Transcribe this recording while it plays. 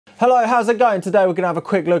Hello, how's it going? Today we're going to have a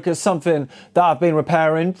quick look at something that I've been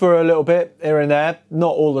repairing for a little bit here and there.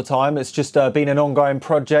 Not all the time, it's just been an ongoing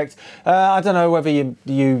project. I don't know whether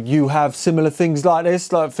you have similar things like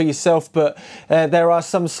this, like for yourself, but there are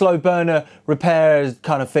some slow burner repairs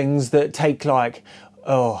kind of things that take like,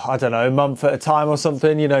 I don't know, a month at a time or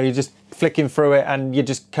something. You know, you're just flicking through it and you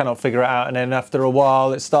just cannot figure it out, and then after a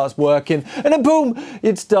while it starts working and then boom,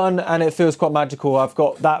 it's done, and it feels quite magical. I've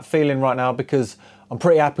got that feeling right now because I'm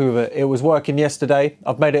pretty happy with it. It was working yesterday.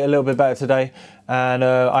 I've made it a little bit better today, and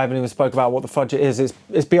I haven't even spoke about what the fudge it is.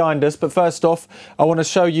 It's behind us, but first off, I want to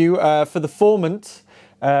show you for the formant.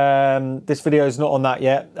 This video is not on that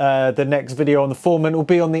yet. The next video on the formant will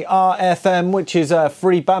be on the RFM, which is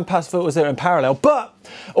free bandpass filters that are in parallel. But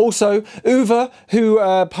also, Uwe, who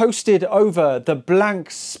posted over the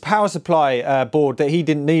blank power supply board that he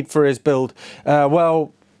didn't need for his build,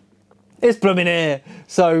 well, it's blooming here.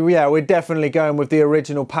 So yeah, we're definitely going with the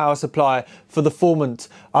original power supply for the formant.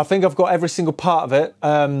 I think I've got every single part of it.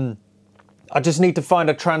 I just need to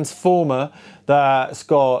find a transformer that's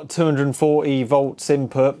got 240 volts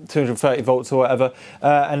input, 230 volts or whatever,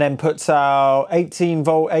 and then puts out 18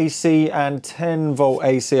 volt AC and 10 volt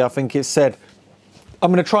AC, I think it said.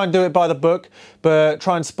 I'm going to try and do it by the book, but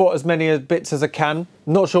try and spot as many bits as I can.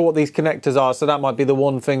 Not sure what these connectors are, so that might be the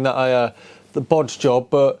one thing that the bodge job,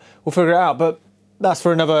 but we'll figure it out. But that's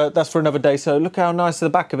for another day. So look how nice the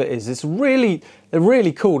back of it is. They're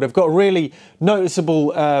really cool. They've got a really noticeable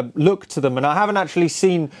look to them, and I haven't actually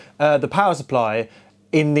seen the power supply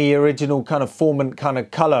in the original kind of formant kind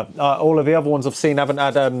of colour. All of the other ones I've seen haven't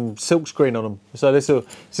had silkscreen on them, so this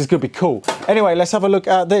is going to be cool. Anyway, let's have a look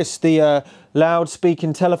at this, the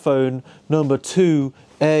Loudspeaking telephone number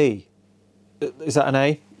 2A. Is that an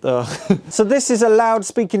A? So this is a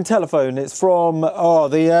Loudspeaking telephone. It's from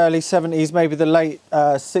the early 70s, maybe the late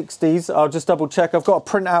 60s. I'll just double check. I've got a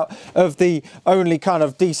printout of the only kind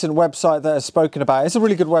of decent website that has spoken about it. It's a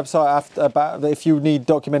really good website about if you need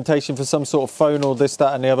documentation for some sort of phone or this,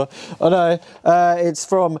 that and the other. I know. It's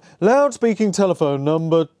from Loudspeaking telephone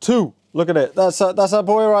number 2. Look at it. That's our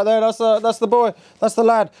boy right there. That's the boy. That's the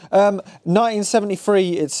lad.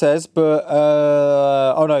 1973 it says, but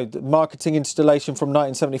oh no, marketing installation from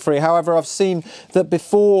 1973. However, I've seen that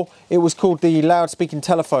before it was called the Loudspeaking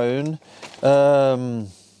telephone.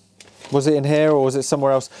 Was it in here or was it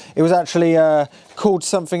somewhere else? It was actually called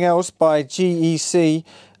something else by GEC,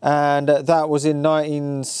 and that was in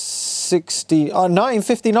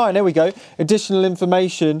 1959, there we go. Additional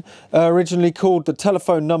information, originally called the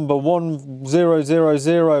telephone number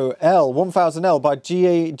 1000L by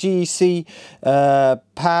GEC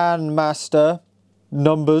Pan Master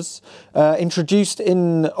numbers, introduced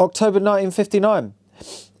in October 1959.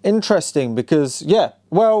 Interesting because, yeah,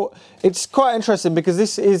 well, it's quite interesting because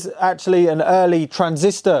this is actually an early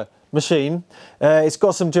transistor machine. It's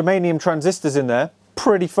got some germanium transistors in there.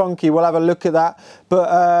 Pretty funky. We'll have a look at that.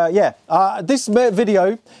 But yeah, this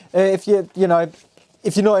video, if you're not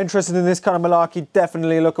interested in this kind of malarkey,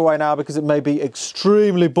 definitely look away now because it may be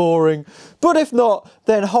extremely boring. But if not,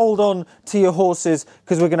 then hold on to your horses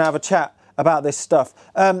because we're going to have a chat about this stuff.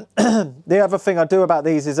 The other thing I do about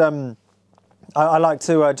these is I like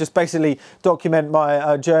to just basically document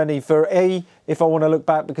my journey for A, if I want to look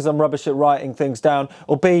back because I'm rubbish at writing things down,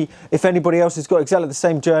 or B, if anybody else has got exactly the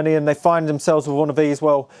same journey and they find themselves with one of these,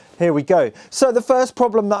 well, here we go. So the first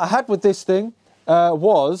problem that I had with this thing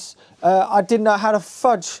was I didn't know how to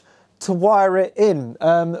fudge to wire it in.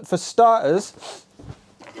 For starters,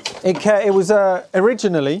 it was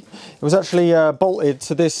originally, it was actually bolted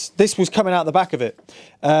to this. This was coming out the back of it.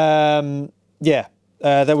 Yeah.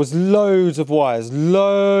 There was loads of wires,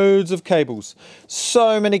 loads of cables,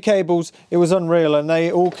 so many cables, it was unreal, and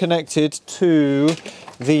they all connected to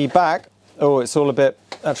the back. Oh, it's all a bit,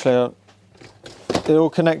 actually, it all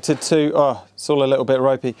connected to, it's all a little bit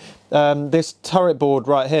ropey, this turret board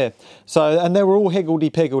right here. So, and they were all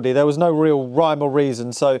higgledy-piggledy. There was no real rhyme or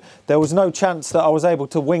reason, so there was no chance that I was able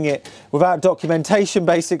to wing it without documentation,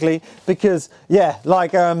 basically, because, yeah,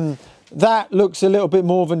 like, that looks a little bit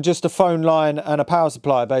more than just a phone line and a power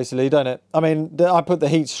supply, basically, don't it? I mean, I put the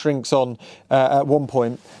heat shrinks on at one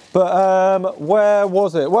point. But where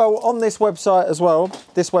was it? Well, on this website as well,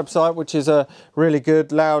 this website, which is a really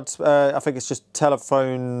good I think it's just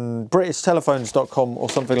BritishTelephones.com or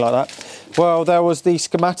something like that. Well, there was the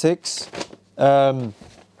schematics.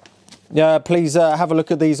 Yeah, please have a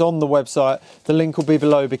look at these on the website. The link will be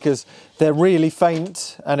below because they're really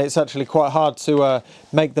faint and it's actually quite hard to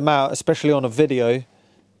make them out, especially on a video.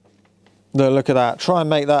 Look at that. Try and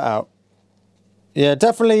make that out. Yeah,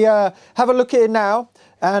 definitely have a look at it now.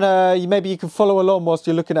 and maybe you can follow along whilst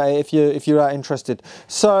you're looking at it if you're interested.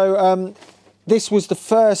 So this was the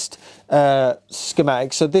first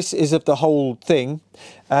schematic. So this is of the whole thing,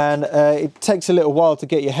 and it takes a little while to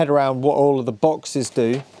get your head around what all of the boxes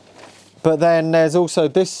do. But then there's also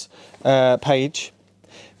this page,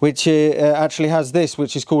 which actually has this,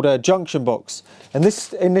 which is called a junction box. And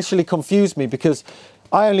this initially confused me because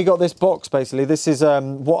I only got this box, basically. This is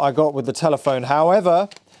what I got with the telephone. However,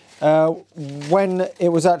 when it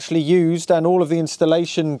was actually used and all of the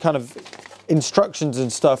installation kind of instructions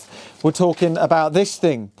and stuff, we're talking about this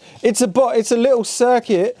thing. It's a little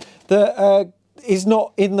circuit that is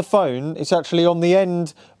not in the phone. It's actually on the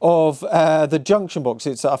end of the junction box.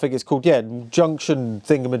 I think it's called, yeah, junction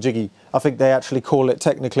thingamajiggy. I think they actually call it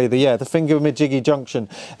technically the thingamajiggy junction.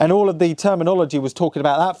 And all of the terminology was talking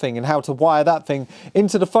about that thing and how to wire that thing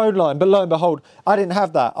into the phone line. But lo and behold, I didn't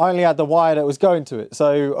have that. I only had the wire that was going to it.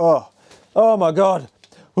 So, oh my God.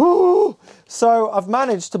 Ooh. So I've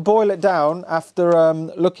managed to boil it down after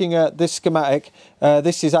looking at this schematic.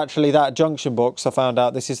 This is actually that junction box. I found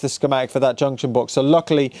out this is the schematic for that junction box. So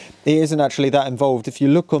luckily it isn't actually that involved. If you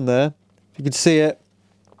look on there, you can see it.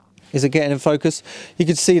 Is it getting in focus? You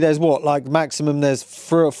can see there's what, like maximum there's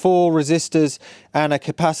four resistors and a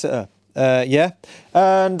capacitor. Yeah.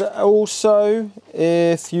 And also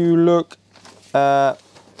if you look at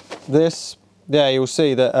this, yeah, you'll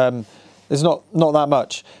see that there's not that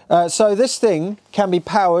much. So this thing can be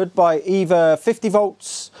powered by either 50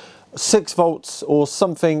 volts, 6 volts, or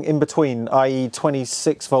something in between, i.e.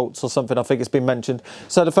 26 volts or something, I think it's been mentioned.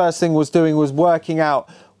 So the first thing was working out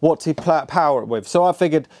what to power it with. So I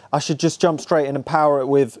figured I should just jump straight in and power it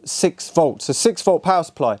with 6 volts, a 6 volt power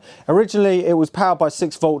supply. Originally it was powered by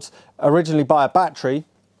 6 volts, originally by a battery.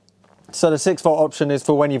 So the 6 volt option is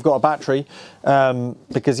for when you've got a battery,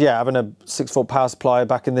 because yeah, having a 6 volt power supply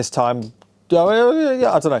back in this time,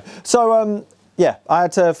 yeah, I don't know. So yeah, I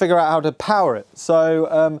had to figure out how to power it.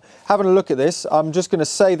 So having a look at this, I'm just going to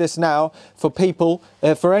say this now for people,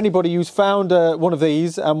 for anybody who's found one of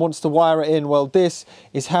these and wants to wire it in, well, this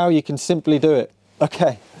is how you can simply do it.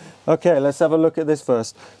 Okay, let's have a look at this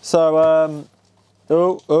first. So,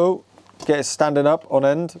 get it standing up on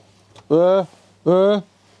end. Come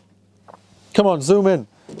on, zoom in.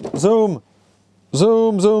 Zoom.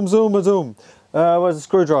 Where's the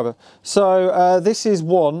screwdriver? So this is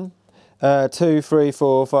 1, 2, 3,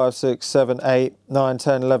 4, 5, 6, 7, 8, 9,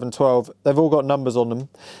 10, 11, 12. They've all got numbers on them.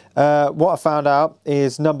 What I found out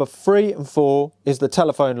is number 3 and 4 is the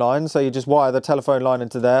telephone line. So you just wire the telephone line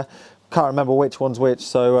into there. Can't remember which one's which.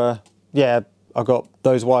 So yeah, I got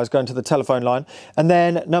those wires going to the telephone line. And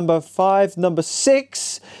then number 5, number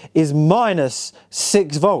 6 is minus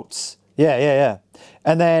 6 volts. Yeah.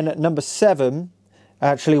 And then number 7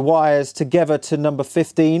 actually wires together to number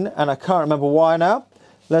 15, and I can't remember why now.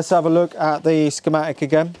 Let's have a look at the schematic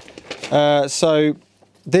again. So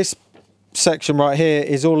this section right here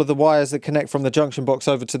is all of the wires that connect from the junction box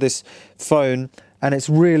over to this phone, and it's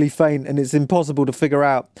really faint and it's impossible to figure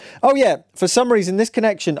out. Oh yeah, for some reason this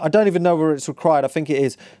connection, I don't even know where it's required. I think it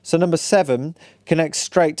is. So number 7 connects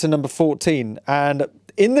straight to number 14, and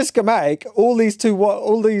in the schematic, all these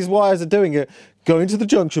wires are doing it, going to the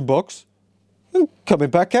junction box and coming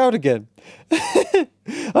back out again. I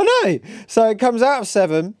know. So it comes out of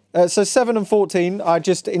 7. So 7 and 14, I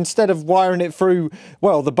just, instead of wiring it through,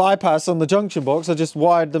 well, the bypass on the junction box, I just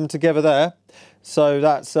wired them together there. So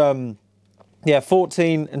that's, yeah,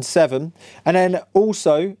 14 and 7. And then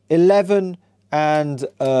also 11 and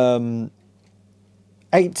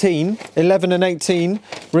 18. 11 and 18,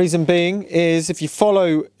 reason being is if you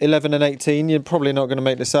follow 11 and 18, you're probably not going to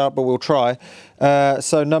make this out, but we'll try.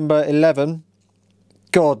 So number 11,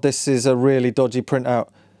 God, this is a really dodgy printout.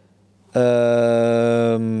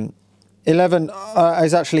 11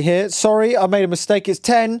 is actually here. Sorry, I made a mistake. It's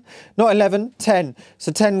 10, not 11, 10.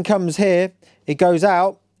 So 10 comes here, it goes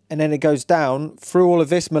out, and then it goes down through all of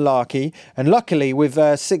this malarkey. And luckily with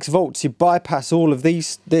 6 volts, you bypass all of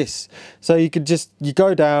this. So you could just, you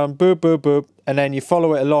go down, boop, boop, boop, and then you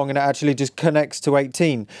follow it along and it actually just connects to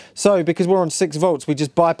 18. So because we're on 6 volts, we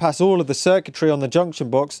just bypass all of the circuitry on the junction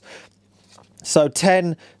box. So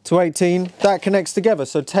 10 to 18, that connects together.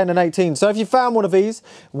 So 10 and 18. So if you found one of these,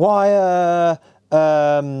 wire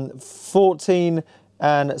 14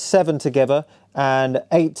 and 7 together, and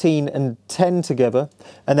 18 and 10 together,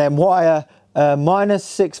 and then wire minus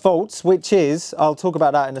 6 volts, which is, I'll talk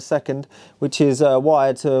about that in a second, which is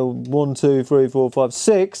wired to 1, 2, 3, 4, 5,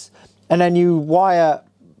 6, and then you wire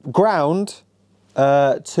ground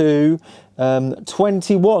to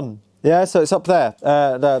 21. Yeah, so it's up there.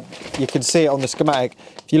 You can see it on the schematic.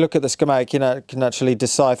 If you look at the schematic, you know, can actually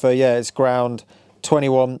decipher, yeah, it's ground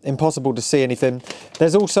 21, impossible to see anything.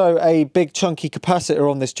 There's also a big chunky capacitor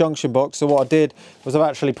on this junction box, so what I did was I've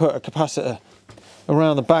actually put a capacitor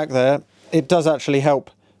around the back there. It does actually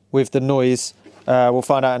help with the noise. We'll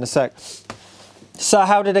find out in a sec. So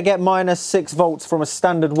how did I get -6 volts from a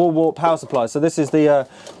standard wall wart power supply? So this is the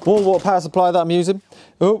wall wart power supply that I'm using.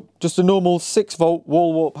 Oh, just a normal 6 volt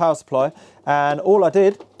wall wart power supply, and all I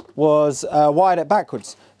did was wired it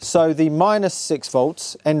backwards. So the -6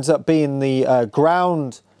 volts ends up being the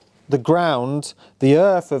ground, the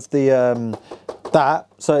earth of the that.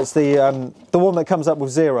 So it's the one that comes up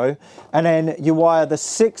with 0, and then you wire the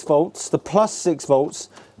 6 volts, the +6 volts,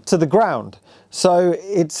 to the ground. So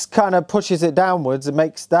it's kind of pushes it downwards. It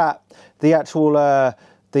makes that the actual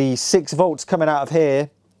the 6 volts coming out of here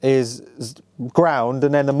is ground,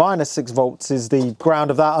 and then the -6 volts is the ground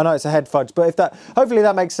of that. I know it's a head fudge, but if that, hopefully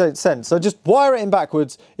that makes sense. So just wire it in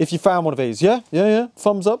backwards if you found one of these. Yeah,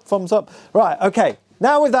 thumbs up, thumbs up. Right, okay,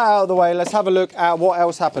 now with that out of the way, let's have a look at what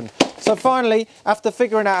else happened. So finally, after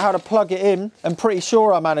figuring out how to plug it in, I'm pretty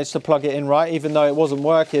sure I managed to plug it in right, even though it wasn't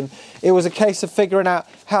working. It was a case of figuring out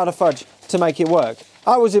how to fudge to make it work.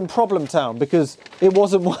 I was in problem town because it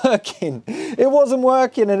wasn't working. It wasn't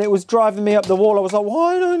working, and it was driving me up the wall. I was like,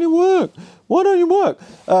 why don't you work? Why don't you work?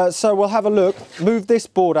 So we'll have a look. Move this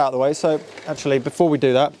board out of the way. So actually, before we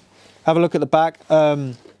do that, have a look at the back.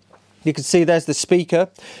 You can see there's the speaker.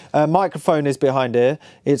 Microphone is behind here.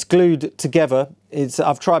 It's glued together.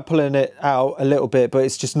 I've tried pulling it out a little bit, but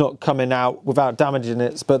it's just not coming out without damaging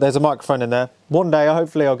it. But there's a microphone in there. One day,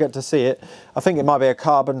 hopefully, I'll get to see it. I think it might be a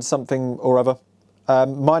carbon something or other.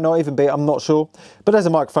 Might not even be, I'm not sure. But there's a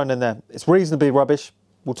microphone in there. It's reasonably rubbish.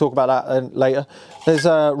 We'll talk about that later. There's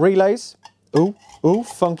relays. Ooh,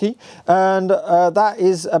 funky. And that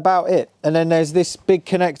is about it. And then there's this big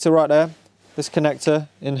connector right there. This connector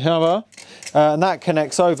in here. And that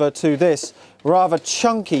connects over to this rather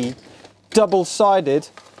chunky, double-sided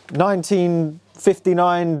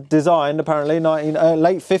 1959 design, apparently,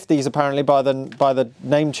 late 50s apparently by the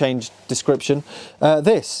name change description.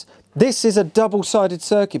 This is a double-sided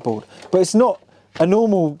circuit board, but it's not a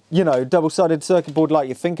normal, you know, double-sided circuit board like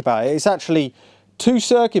you think about it. It's actually 2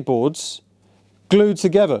 circuit boards glued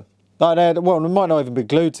together. Well, they might not even be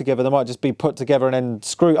glued together. They might just be put together and then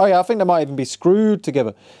screwed. Oh yeah, I think they might even be screwed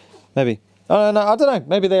together. Maybe. No, I don't know.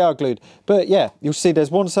 Maybe they are glued. But yeah, you'll see there's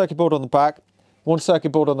 1 circuit board on the back, 1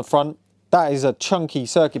 circuit board on the front. That is a chunky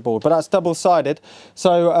circuit board, but that's double-sided.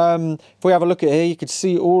 So if we have a look at here, you can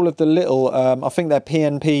see all of the little, I think they're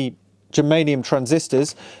PNP germanium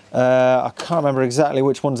transistors. I can't remember exactly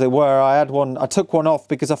which ones they were. I took one off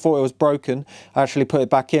because I thought it was broken. I actually put it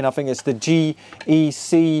back in. I think it's the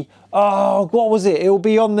GEC. Oh, what was it? It'll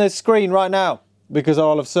be on the screen right now because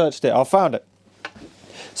I'll have searched it. I found it.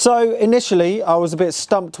 So initially I was a bit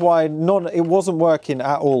stumped why it wasn't working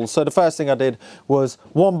at all. So the first thing I did was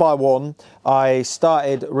one by one I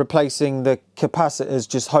started replacing the capacitors,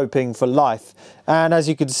 just hoping for life. And as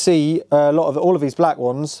you can see, all of these black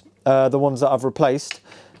ones, the ones that I've replaced,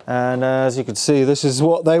 and as you can see, this is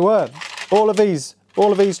what they were. All of these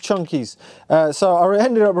chunkies. So I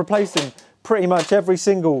ended up replacing pretty much every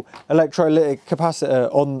single electrolytic capacitor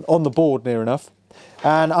on the board near enough.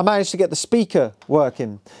 And I managed to get the speaker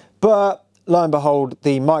working, but lo and behold,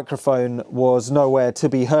 the microphone was nowhere to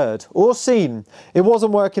be heard or seen. It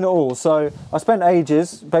wasn't working at all. So I spent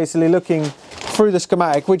ages basically looking through the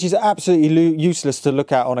schematic, which is absolutely useless to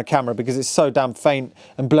look at on a camera because it's so damn faint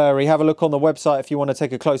and blurry. Have a look on the website if you want to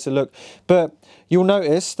take a closer look. But you'll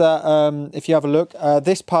notice that if you have a look,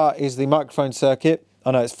 this part is the microphone circuit. I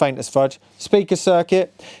know it's faint as fudge. Speaker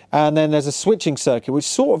circuit, and then there's a switching circuit which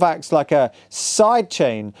sort of acts like a side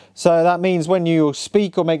chain. So that means when you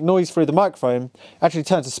speak or make noise through the microphone, actually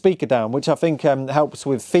turns the speaker down, which I think helps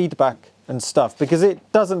with feedback and stuff, because it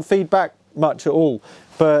doesn't feed back much at all,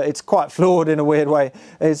 but it's quite flawed in a weird way.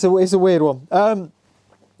 It's a weird one.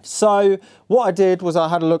 So what I did was I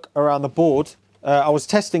had a look around the board. I was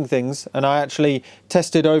testing things, and I actually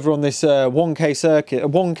tested over on this 1K circuit, a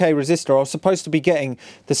 1K resistor. I was supposed to be getting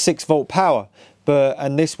the 6 volt power,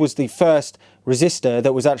 and this was the first resistor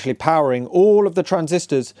that was actually powering all of the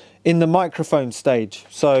transistors in the microphone stage.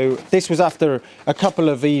 So this was after a couple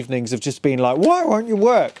of evenings of just being like, why won't you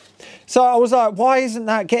work? So I was like, why isn't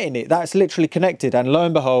that getting it? That's literally connected. And lo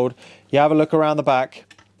and behold, you have a look around the back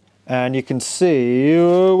and you can see,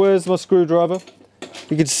 where's my screwdriver?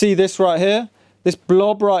 You can see this right here. This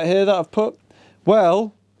blob right here that I've put,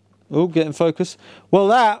 well, oh, get in focus. Well,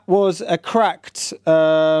 that was a cracked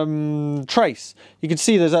trace. You can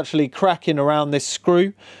see there's actually cracking around this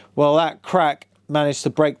screw. Well, that crack managed to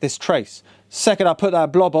break this trace. Second I put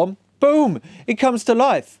that blob on, boom, it comes to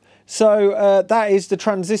life. So that is the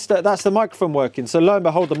transistor, that's the microphone working. So lo and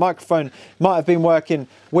behold, the microphone might have been working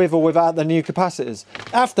with or without the new capacitors.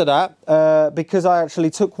 After that, because I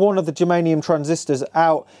actually took one of the germanium transistors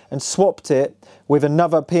out and swapped it with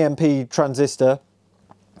another PNP transistor,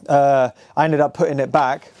 I ended up putting it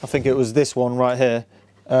back. I think it was this one right here.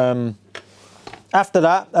 After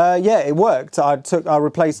that, yeah, it worked. I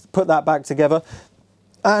replaced, put that back together,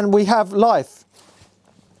 and we have life.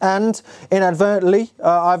 And inadvertently,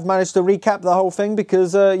 I've managed to recap the whole thing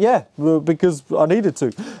because, yeah, because I needed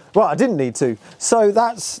to. Well, I didn't need to. So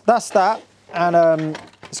that's that, and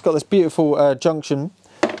it's got this beautiful junction.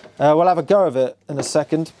 We'll have a go of it in a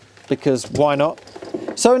second because why not?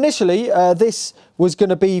 So initially, this was going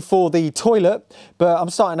to be for the toilet, but I'm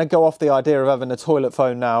starting to go off the idea of having a toilet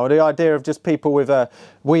phone now. The idea of just people with a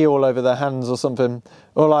wee all over their hands or something,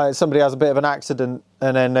 or like somebody has a bit of an accident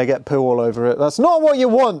and then they get poo all over it. That's not what you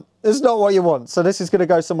want. It's not what you want. So this is going to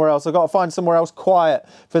go somewhere else. I've got to find somewhere else quiet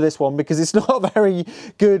for this one because it's not very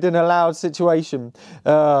good in a loud situation.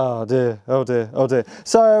 Oh dear, oh dear, oh dear.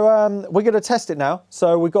 So we're going to test it now.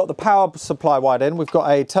 So we've got the power supply wired in. We've got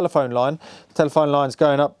a telephone line. The telephone line's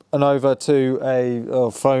going up and over to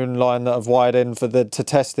a phone line that I've wired in for to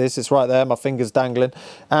test this. It's right there, my finger's dangling.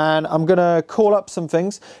 And I'm going to call up some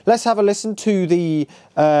things. Let's have a listen to the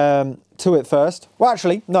to it first. Well,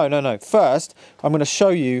 actually, no. First, I'm going to show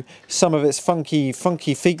you some of its funky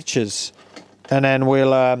features, and then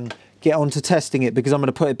we'll get on to testing it because I'm going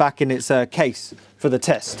to put it back in its case for the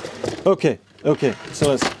test. Okay. So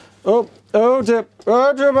let's.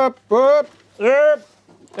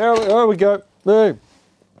 There we go. Hey.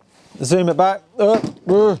 Zoom it back.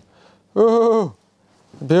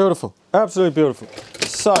 Beautiful. Absolutely beautiful.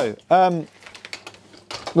 So,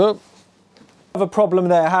 another problem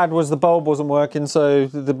that it had was the bulb wasn't working, so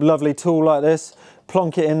the lovely tool like this,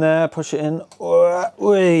 plonk it in there, push it in.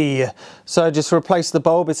 So just replace the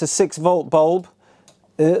bulb. It's a 6-volt bulb.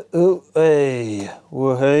 Might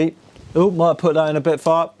put that in a bit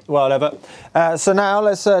far, whatever. So now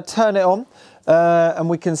let's turn it on. And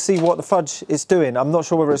we can see what the fudge is doing. I'm not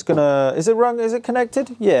sure whether it's gonna, is it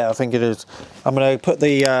connected? Yeah, I think it is. I'm gonna put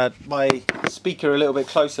the my speaker a little bit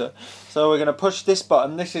closer. So we're gonna push this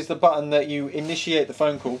button. This is the button that you initiate the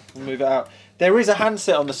phone call. We'll move it out. There is a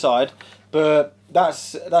handset on the side, but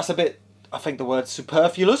that's a bit, I think the word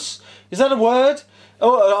superfluous. Is that a word?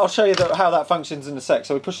 Oh, I'll show you how that functions in a sec.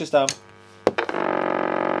 So we push this down.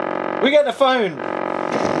 We get the phone.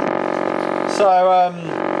 So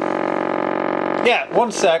yeah,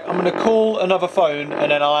 1 sec. I'm going to call another phone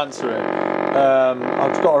and then I'll answer it.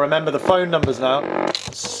 I've got to remember the phone numbers now.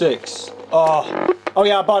 6. Oh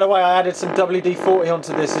yeah, by the way, I added some WD-40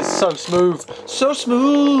 onto this. It's so smooth. So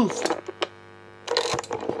smooth.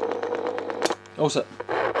 Also,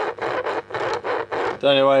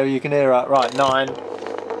 don't know whether you can hear that. Right, 9.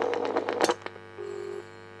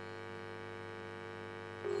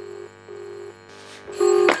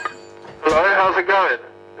 Hello, how's it going?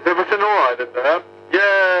 Is everything alright in there?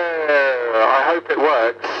 Yeah, I hope it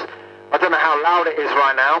works. I don't know how loud it is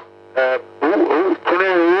right now. Can you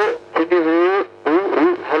hear it? Can you hear it?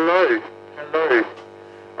 Hello.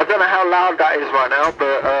 I don't know how loud that is right now,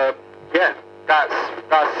 but yeah, that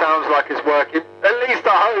sounds like it's working. At least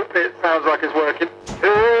I hope it sounds like it's working.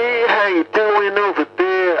 Hey, how you doing over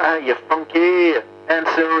there? How you funky?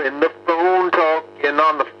 Answering the phone, talking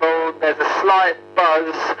on the phone. There's a slight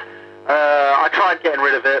buzz. I tried getting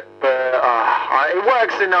rid of it, but it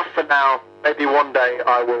works enough for now. Maybe one day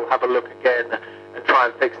I will have a look again and try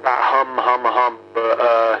and fix that hum. But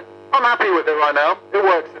I'm happy with it right now. It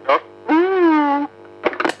works enough. Woo!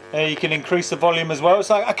 You can increase the volume as well. It's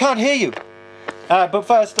like I can't hear you. But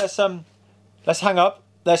first, let's hang up.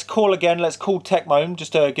 Let's call again. Let's call Techmoan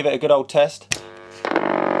just to give it a good old test.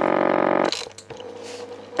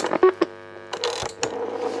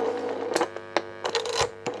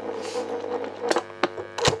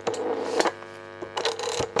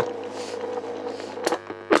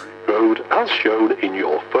 As shown in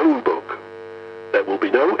your phone book. There will be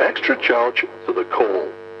no extra charge to the call.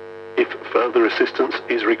 If further assistance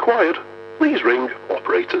is required, please ring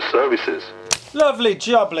Operator Services. Lovely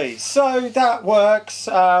jubbly. So that works.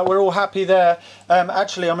 We're all happy there.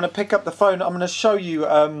 Actually, I'm going to pick up the phone. I'm going to show you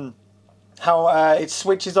how it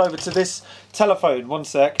switches over to this telephone. 1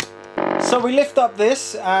 sec. So we lift up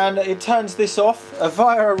this and it turns this off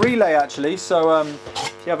via a relay actually. So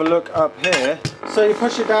if you have a look up here, so you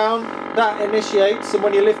push it down, that initiates, and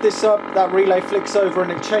when you lift this up, that relay flicks over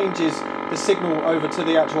and it changes the signal over to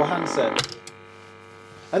the actual handset.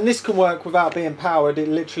 And this can work without being powered. It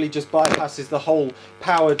literally just bypasses the whole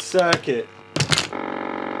powered circuit.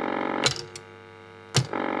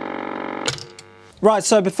 Right,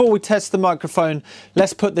 so before we test the microphone,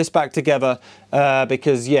 let's put this back together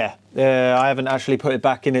because, yeah, I haven't actually put it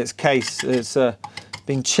back in its case. It's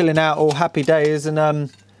been chilling out all happy days, and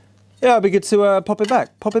yeah, it'd be good to pop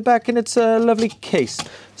it back in its lovely case.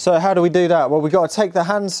 So how do we do that? Well, we've got to take the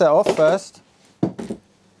handset off first,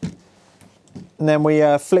 and then we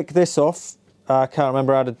flick this off. I can't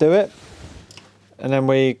remember how to do it. And then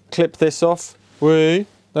we clip this off. You're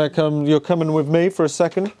coming with me for a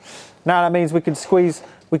second. Now that means we can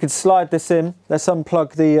slide this in. Let's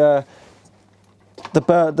unplug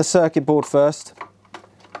the circuit board first.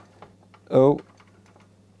 Oh,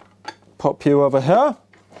 pop you over here.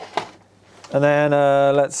 And then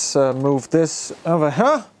let's move this over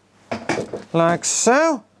here, like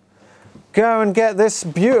so. Go and get this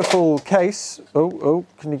beautiful case. Oh,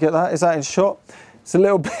 can you get that? Is that in shot? It's a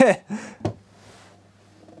little bit.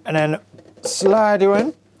 And then slide you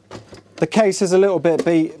in. The case is a little bit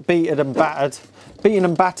beaten and battered.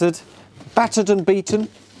 Battered and beaten.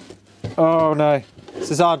 Oh no,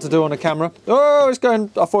 this is hard to do on a camera. Oh, it's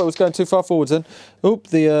going, I thought it was going too far forwards then. Oop,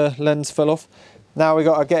 the lens fell off. Now we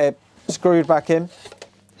got to get it screwed back in.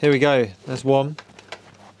 Here we go, there's one.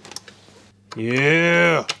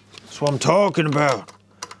 Yeah, that's what I'm talking about.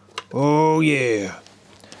 Oh yeah.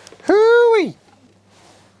 Hooey!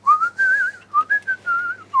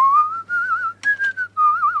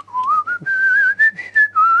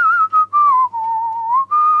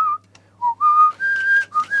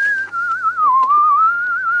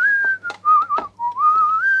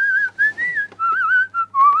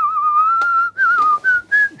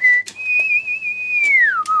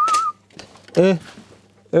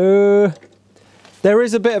 There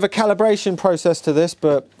is a bit of a calibration process to this,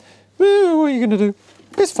 but what are you going to do?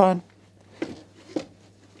 It's fine.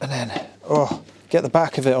 And then, oh, get the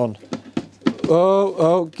back of it on.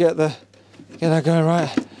 Oh, get that going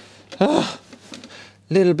right.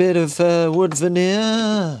 Little bit of wood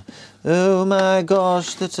veneer. Oh my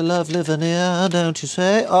gosh, that's a lovely veneer, don't you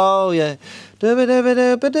say? Oh yeah.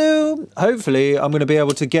 Hopefully I'm going to be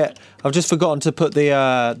able to get, I've just forgotten to put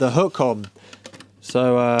the hook on.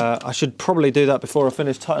 So I should probably do that before I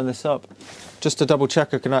finish tightening this up, just to double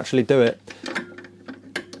check I can actually do it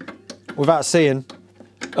without seeing.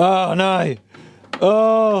 Oh no!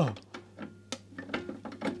 Oh!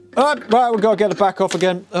 Right, we've got to get the back off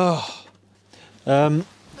again. Oh,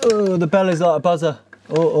 the bell is like a buzzer.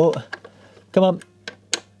 Oh, come on!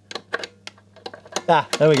 Ah,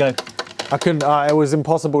 there we go. I couldn't. It was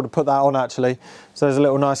impossible to put that on actually. So there's a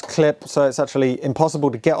little nice clip. So it's actually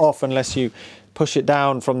impossible to get off unless you push it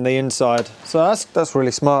down from the inside. So that's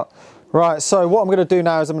really smart. Right, so what I'm going to do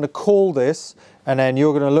now is I'm going to call this, and then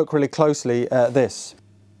you're going to look really closely at this.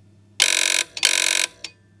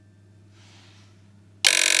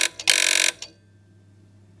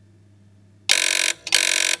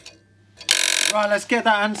 Right, let's get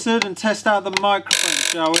that answered and test out the microphone,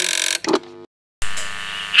 shall we?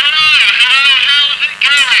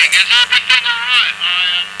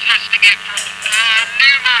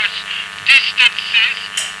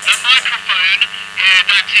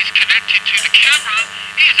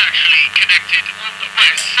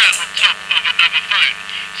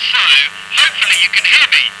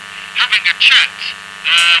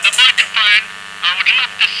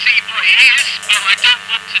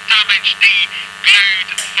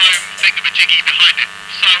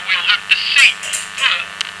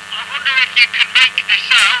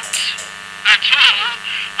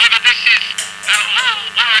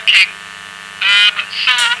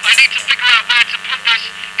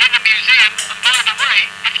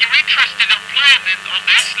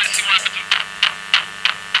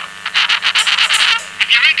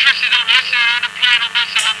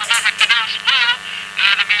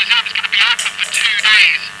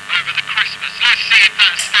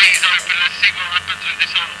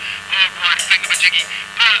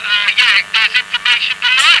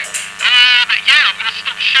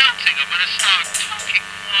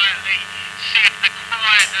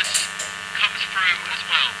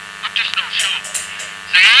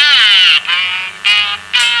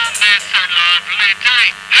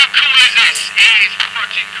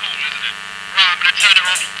 Turn it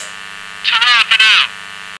off. Turn it off and out.